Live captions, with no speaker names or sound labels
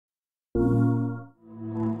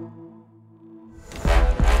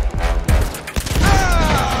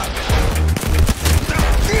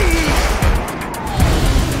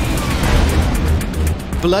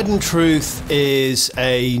Blood and Truth is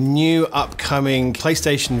a new upcoming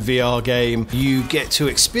PlayStation VR game. You get to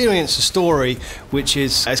experience a story which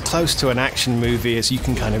is as close to an action movie as you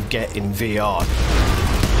can kind of get in VR.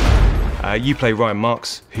 You play Ryan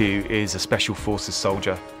Marks, who is a Special Forces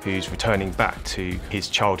soldier who's returning back to his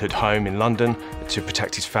childhood home in London to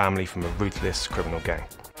protect his family from a ruthless criminal gang.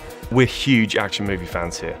 We're huge action movie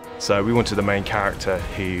fans here, so we wanted a main character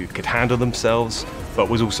who could handle themselves but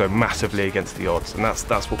was also massively against the odds, and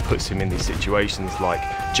that's what puts him in these situations like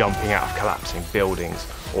jumping out of collapsing buildings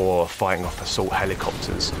or fighting off assault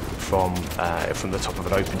helicopters from the top of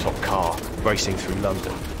an open-top car racing through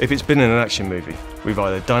London. If it's been in an action movie, we've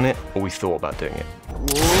either done it or we thought about doing it.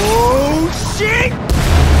 Oh shit!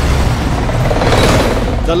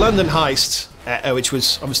 The London heist, which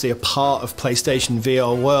was obviously a part of PlayStation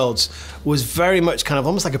VR Worlds, was very much kind of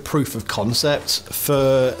almost like a proof of concept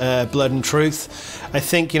for Blood and Truth. I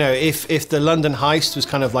think, you know, if the London heist was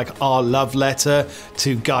kind of like our love letter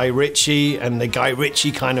to Guy Ritchie and the Guy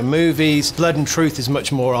Ritchie kind of movies, Blood and Truth is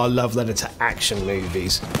much more our love letter to action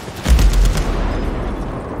movies.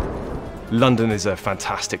 London is a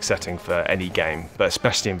fantastic setting for any game, but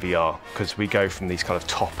especially in VR, because we go from these kind of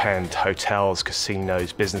top-end hotels,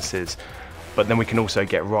 casinos, businesses, but then we can also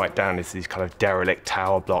get right down into these kind of derelict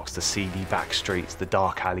tower blocks, the seedy back streets, the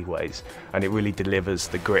dark alleyways, and it really delivers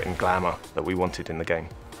the grit and glamour that we wanted in the game.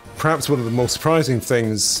 Perhaps one of the more surprising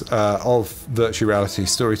things of virtual reality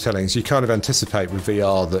storytelling is you kind of anticipate with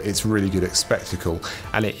VR that it's really good at spectacle,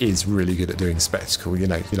 and it is really good at doing spectacle. You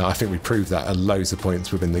know, I think we proved that at loads of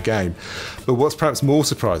points within the game. But what's perhaps more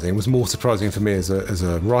surprising for me as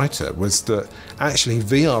a writer, was that actually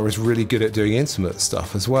VR is really good at doing intimate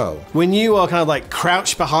stuff as well. When you are kind of like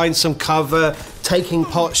crouched behind some cover, taking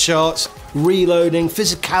pot shots, reloading,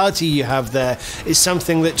 physicality you have there is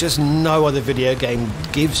something that just no other video game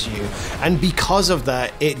gives you, and because of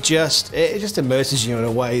that it just immerses you in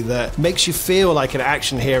a way that makes you feel like an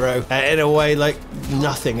action hero in a way like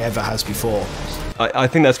nothing ever has before. I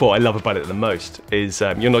think that's what I love about it the most, is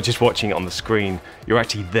you're not just watching it on the screen, you're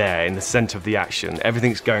actually there in the centre of the action,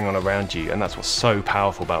 everything's going on around you, and that's what's so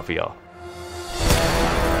powerful about VR.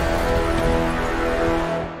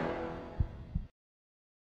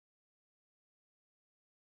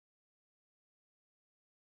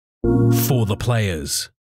 For the players.